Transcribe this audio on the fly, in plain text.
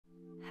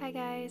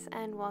Hi guys,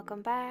 and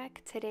welcome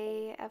back.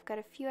 Today I've got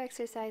a few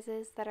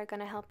exercises that are going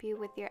to help you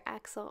with your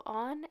axle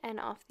on and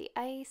off the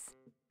ice.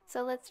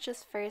 So let's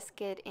just first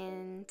get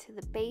into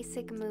the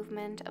basic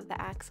movement of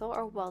the axle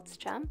or waltz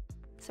jump.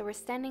 So we're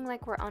standing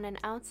like we're on an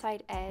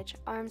outside edge,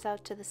 arms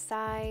out to the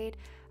side,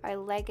 our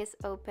leg is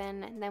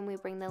open, and then we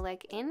bring the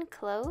leg in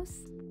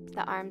close,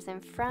 the arms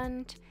in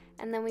front,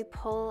 and then we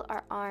pull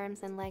our arms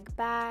and leg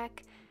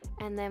back,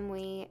 and then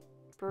we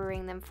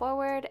bring them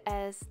forward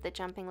as the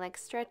jumping leg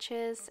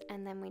stretches,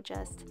 and then we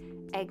just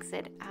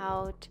exit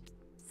out.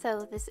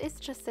 So this is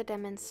just a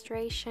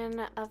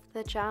demonstration of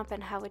the jump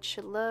and how it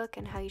should look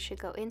and how you should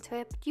go into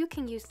it. But you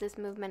can use this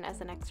movement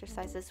as an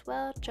exercise as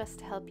well, just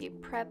to help you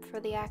prep for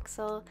the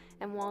axle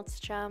and waltz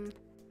jump.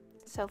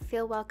 So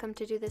feel welcome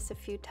to do this a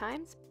few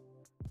times.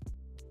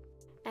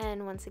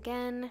 And once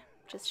again,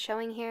 just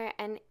showing here,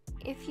 and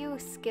if you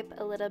skip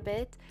a little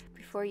bit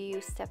before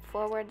you step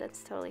forward,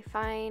 that's totally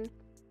fine.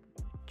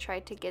 Try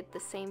to get the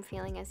same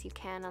feeling as you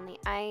can on the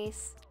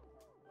ice.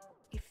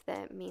 If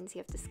that means you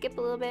have to skip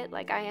a little bit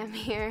like I am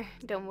here,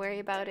 don't worry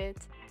about it.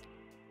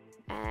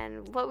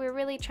 And what we're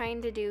really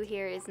trying to do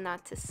here is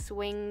not to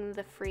swing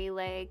the free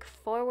leg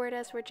forward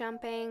as we're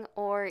jumping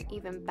or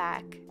even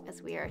back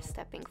as we are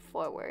stepping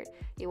forward.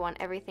 You want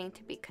everything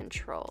to be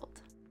controlled.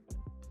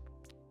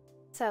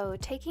 So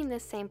taking the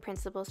same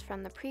principles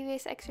from the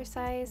previous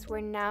exercise,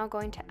 we're now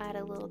going to add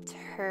a little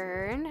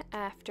turn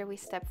after we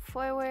step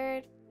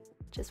forward.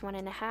 Just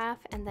 1.5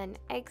 and then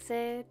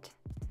exit.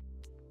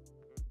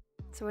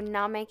 So we're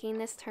not making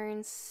this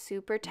turn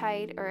super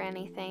tight or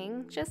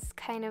anything, just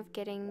kind of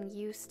getting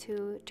used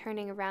to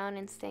turning around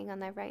and staying on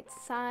the right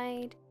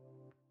side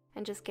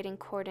and just getting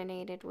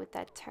coordinated with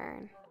that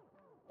turn.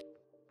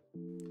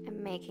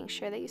 And making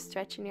sure that you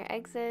stretch in your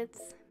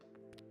exits.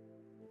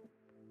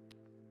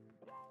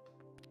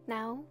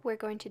 Now we're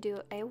going to do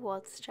a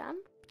waltz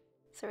jump.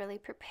 So really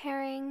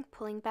preparing,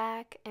 pulling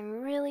back,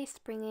 and really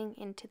springing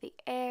into the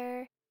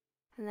air.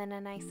 And then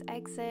a nice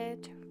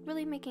exit,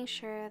 really making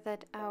sure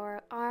that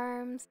our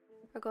arms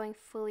are going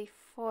fully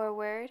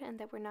forward and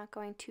that we're not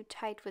going too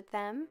tight with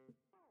them.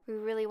 We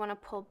really want to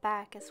pull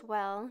back as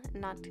well,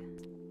 not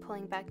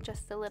pulling back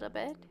just a little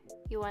bit.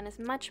 You want as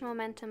much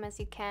momentum as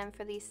you can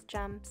for these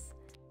jumps.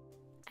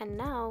 And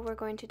now we're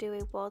going to do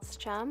a waltz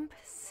jump,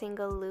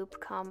 single loop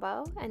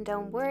combo. And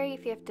don't worry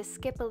if you have to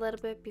skip a little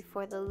bit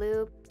before the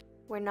loop.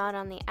 We're not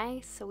on the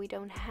ice, so we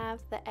don't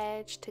have the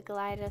edge to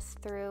glide us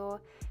through.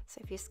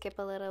 So if you skip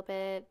a little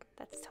bit,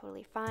 that's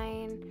totally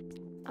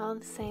fine. All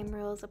the same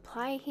rules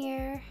apply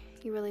here.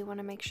 You really want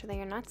to make sure that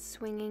you're not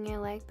swinging your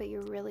leg, but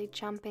you're really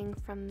jumping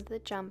from the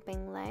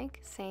jumping leg.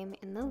 Same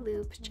in the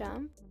loop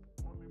jump.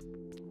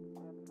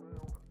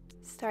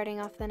 Starting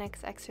off the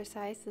next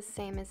exercise the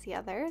same as the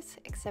others,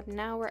 except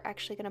now we're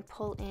actually going to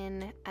pull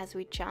in as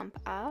we jump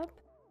up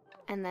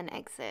and then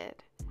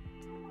exit.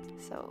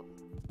 So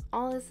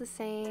all is the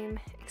same,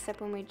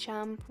 except when we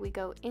jump, we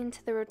go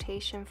into the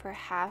rotation for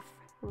half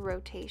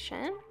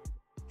rotation.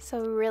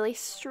 So really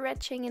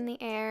stretching in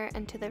the air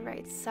and to the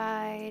right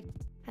side,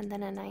 and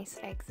then a nice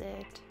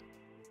exit.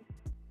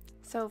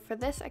 So for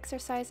this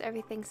exercise,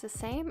 everything's the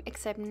same,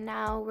 except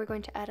now we're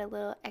going to add a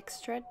little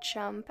extra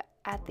jump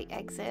at the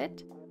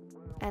exit,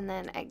 and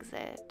then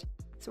exit.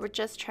 So we're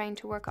just trying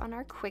to work on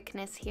our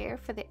quickness here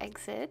for the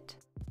exit.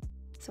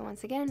 So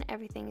once again,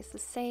 everything is the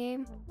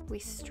same. We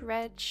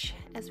stretch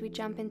as we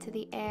jump into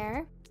the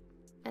air,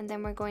 and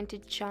then we're going to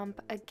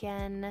jump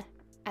again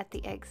at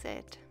the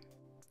exit.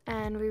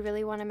 And we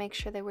really want to make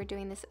sure that we're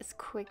doing this as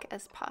quick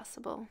as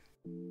possible.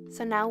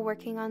 So now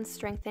working on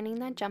strengthening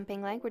that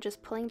jumping leg, we're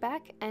just pulling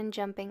back and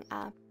jumping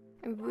up.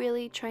 And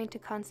really trying to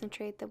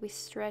concentrate that we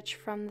stretch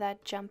from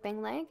that jumping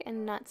leg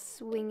and not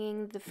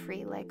swinging the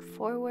free leg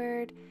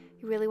forward.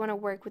 You really want to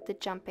work with the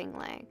jumping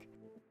leg.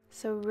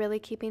 So really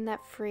keeping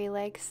that free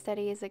leg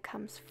steady as it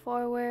comes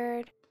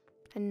forward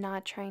and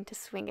not trying to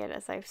swing it,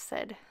 as I've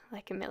said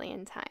like a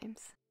million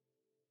times.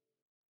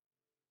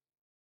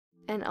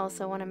 And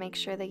also want to make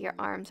sure that your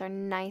arms are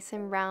nice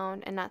and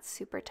round and not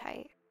super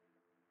tight.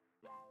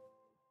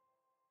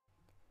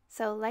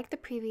 So like the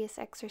previous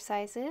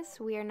exercises,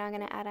 we are now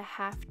going to add a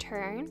half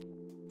turn.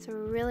 So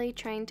we're really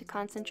trying to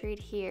concentrate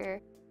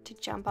here to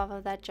jump off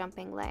of that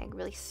jumping leg,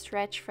 really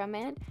stretch from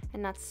it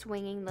and not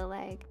swinging the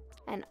leg.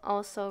 And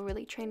also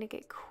really trying to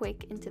get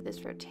quick into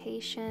this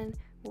rotation,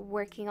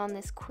 working on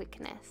this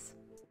quickness.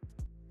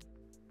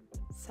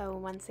 So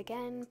once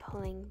again,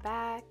 pulling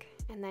back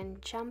and then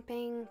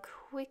jumping,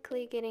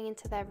 quickly getting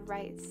into that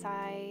right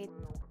side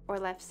or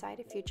left side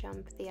if you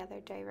jump the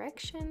other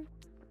direction.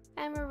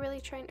 And we're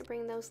really trying to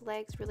bring those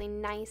legs really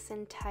nice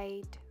and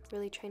tight,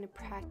 really trying to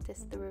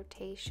practice the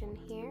rotation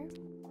here.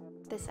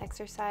 This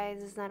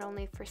exercise is not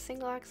only for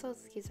single axles,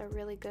 these are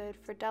really good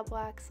for double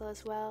axle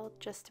as well,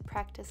 just to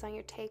practice on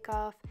your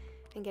takeoff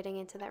and getting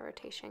into that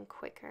rotation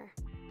quicker.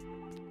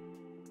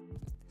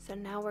 So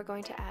now we're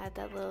going to add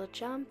that little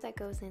jump that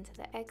goes into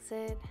the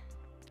exit,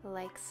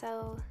 like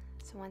so.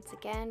 So once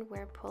again,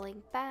 we're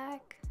pulling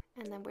back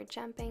and then we're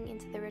jumping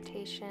into the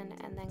rotation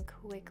and then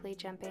quickly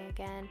jumping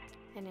again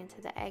and into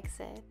the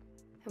exit.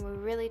 And we're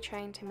really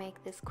trying to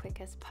make this quick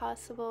as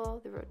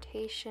possible, the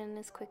rotation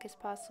as quick as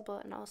possible,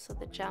 and also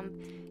the jump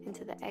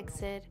into the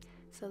exit,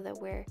 so that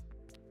we're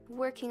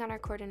working on our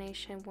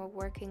coordination, we're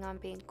working on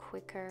being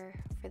quicker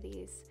for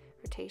these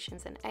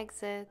rotations and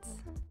exits.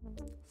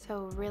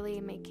 So really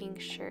making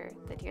sure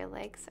that your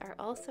legs are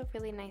also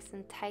really nice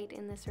and tight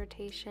in this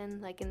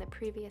rotation, like in the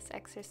previous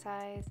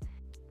exercise.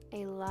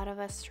 A lot of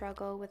us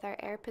struggle with our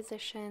air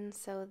position,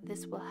 so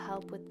this will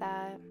help with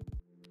that.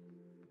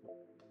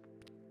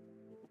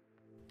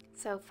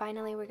 So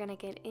finally, we're going to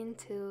get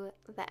into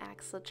the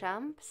axle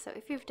jump. So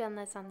if you've done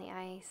this on the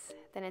ice,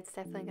 then it's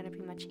definitely going to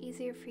be much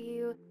easier for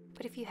you.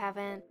 But if you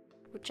haven't,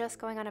 we're just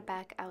going on a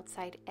back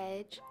outside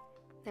edge.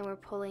 Then we're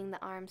pulling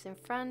the arms in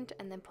front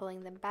and then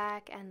pulling them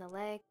back and the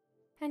leg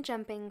and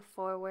jumping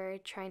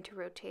forward, trying to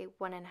rotate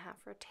 1.5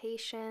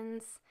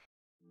 rotations.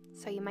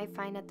 So you might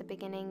find at the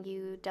beginning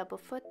you double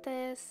foot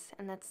this,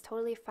 and that's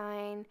totally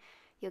fine.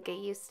 You'll get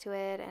used to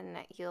it and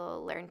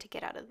you'll learn to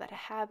get out of that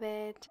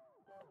habit.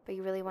 But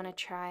you really want to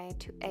try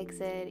to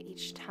exit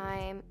each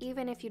time.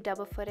 Even if you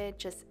double footed,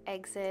 just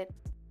exit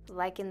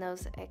like in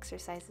those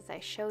exercises I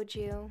showed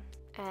you.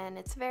 And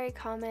it's very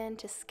common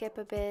to skip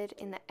a bit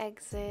in the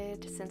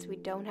exit since we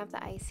don't have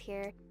the ice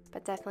here,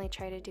 but definitely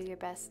try to do your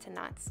best to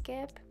not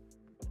skip.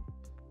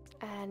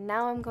 And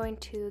now I'm going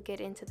to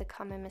get into the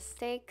common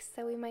mistakes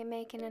that we might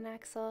make in an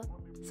axle.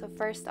 So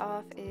first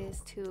off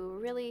is to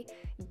really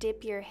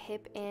dip your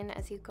hip in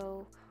as you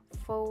go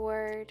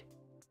forward.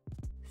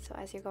 So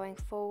as you're going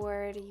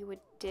forward, you would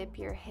dip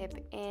your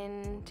hip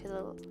in to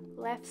the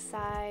left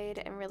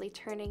side and really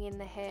turning in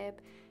the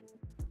hip.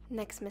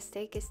 Next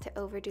mistake is to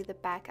overdo the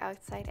back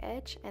outside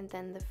edge and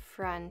then the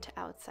front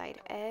outside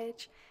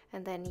edge,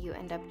 and then you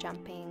end up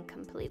jumping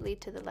completely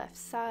to the left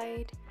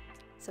side.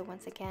 So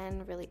once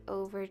again, really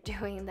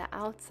overdoing the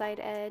outside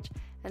edge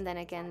and then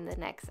again the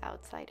next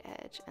outside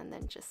edge, and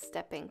then just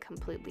stepping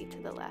completely to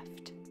the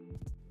left.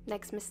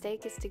 Next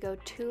mistake is to go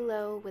too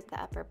low with the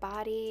upper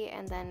body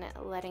and then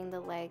letting the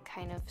leg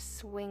kind of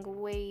swing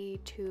way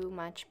too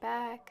much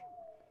back.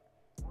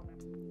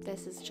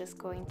 This is just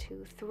going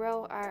to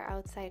throw our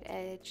outside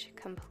edge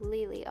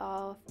completely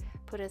off,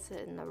 put us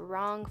in the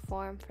wrong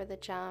form for the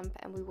jump,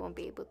 and we won't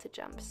be able to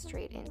jump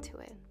straight into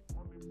it.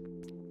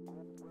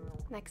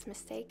 Next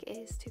mistake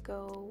is to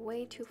go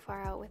way too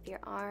far out with your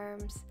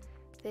arms.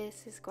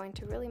 This is going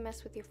to really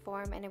mess with your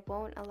form and it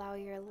won't allow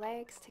your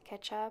legs to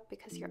catch up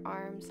because your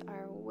arms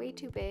are way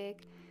too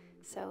big.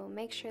 So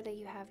make sure that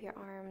you have your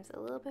arms a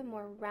little bit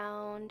more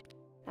round,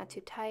 not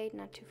too tight,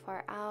 not too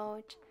far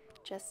out,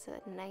 just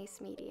a nice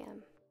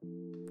medium.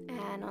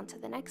 And on to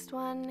the next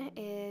one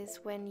is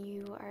when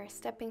you are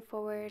stepping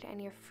forward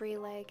and your free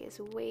leg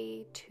is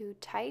way too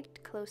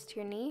tight, close to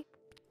your knee,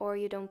 or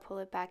you don't pull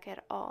it back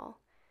at all.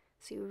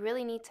 So you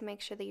really need to make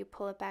sure that you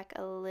pull it back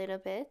a little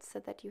bit so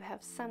that you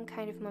have some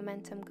kind of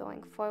momentum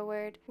going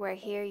forward, where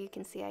here you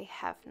can see I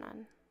have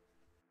none.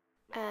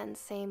 And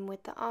same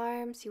with the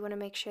arms, you want to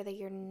make sure that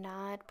you're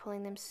not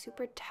pulling them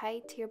super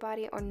tight to your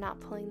body or not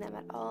pulling them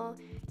at all.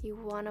 You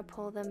want to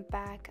pull them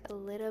back a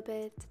little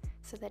bit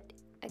so that,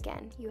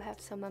 again, you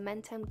have some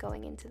momentum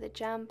going into the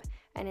jump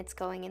and it's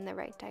going in the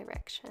right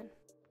direction.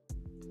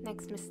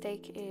 Next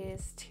mistake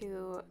is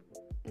to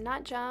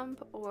not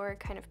jump or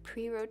kind of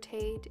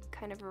pre-rotate,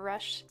 kind of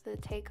rush the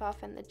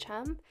takeoff and the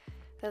jump.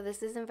 Though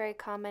this isn't very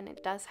common,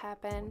 it does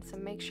happen, so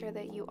make sure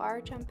that you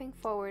are jumping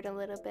forward a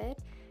little bit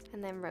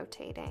and then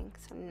rotating,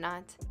 so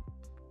not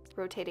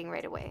rotating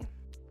right away.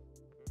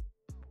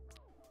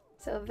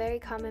 So a very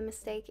common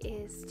mistake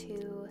is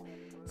to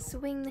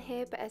swing the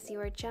hip as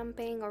you are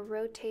jumping or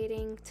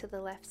rotating to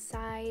the left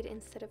side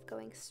instead of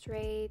going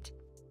straight.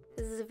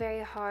 This is a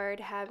very hard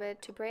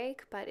habit to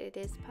break, but it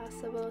is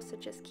possible, so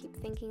just keep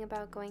thinking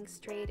about going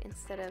straight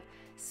instead of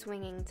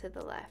swinging to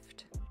the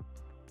left.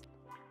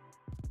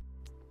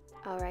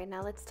 Alright,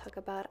 now let's talk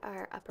about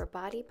our upper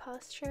body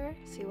posture.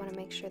 So you want to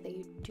make sure that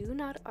you do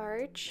not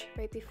arch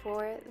right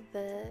before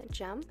the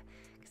jump,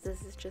 because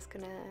this is just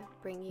going to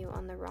bring you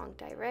on the wrong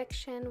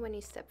direction when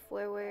you step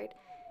forward.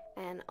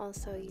 And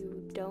also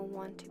you don't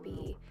want to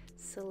be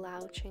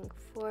slouching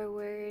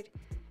forward,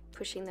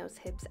 pushing those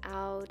hips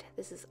out.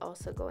 This is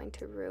also going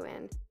to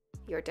ruin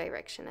your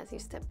direction as you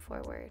step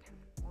forward.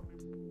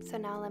 So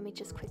now let me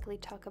just quickly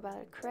talk about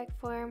a correct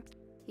form.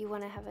 You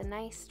want to have a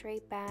nice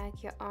straight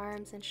back. Your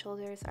arms and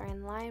shoulders are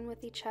in line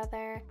with each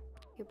other.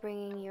 You're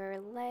bringing your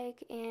leg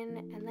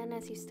in, and then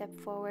as you step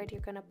forward,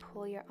 you're going to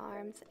pull your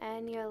arms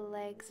and your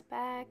legs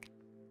back,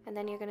 and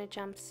then you're going to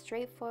jump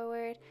straight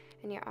forward,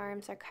 and your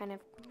arms are kind of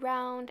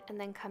round and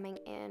then coming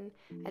in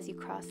as you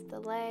cross the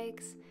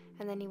legs,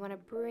 and then you want to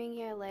bring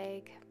your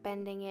leg,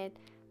 bending it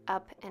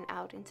up and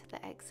out into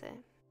the exit.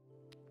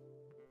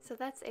 So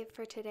that's it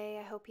for today.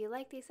 I hope you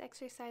like these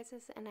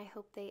exercises and I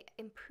hope they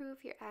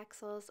improve your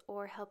axles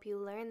or help you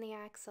learn the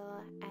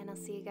axle, and I'll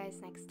see you guys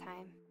next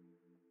time.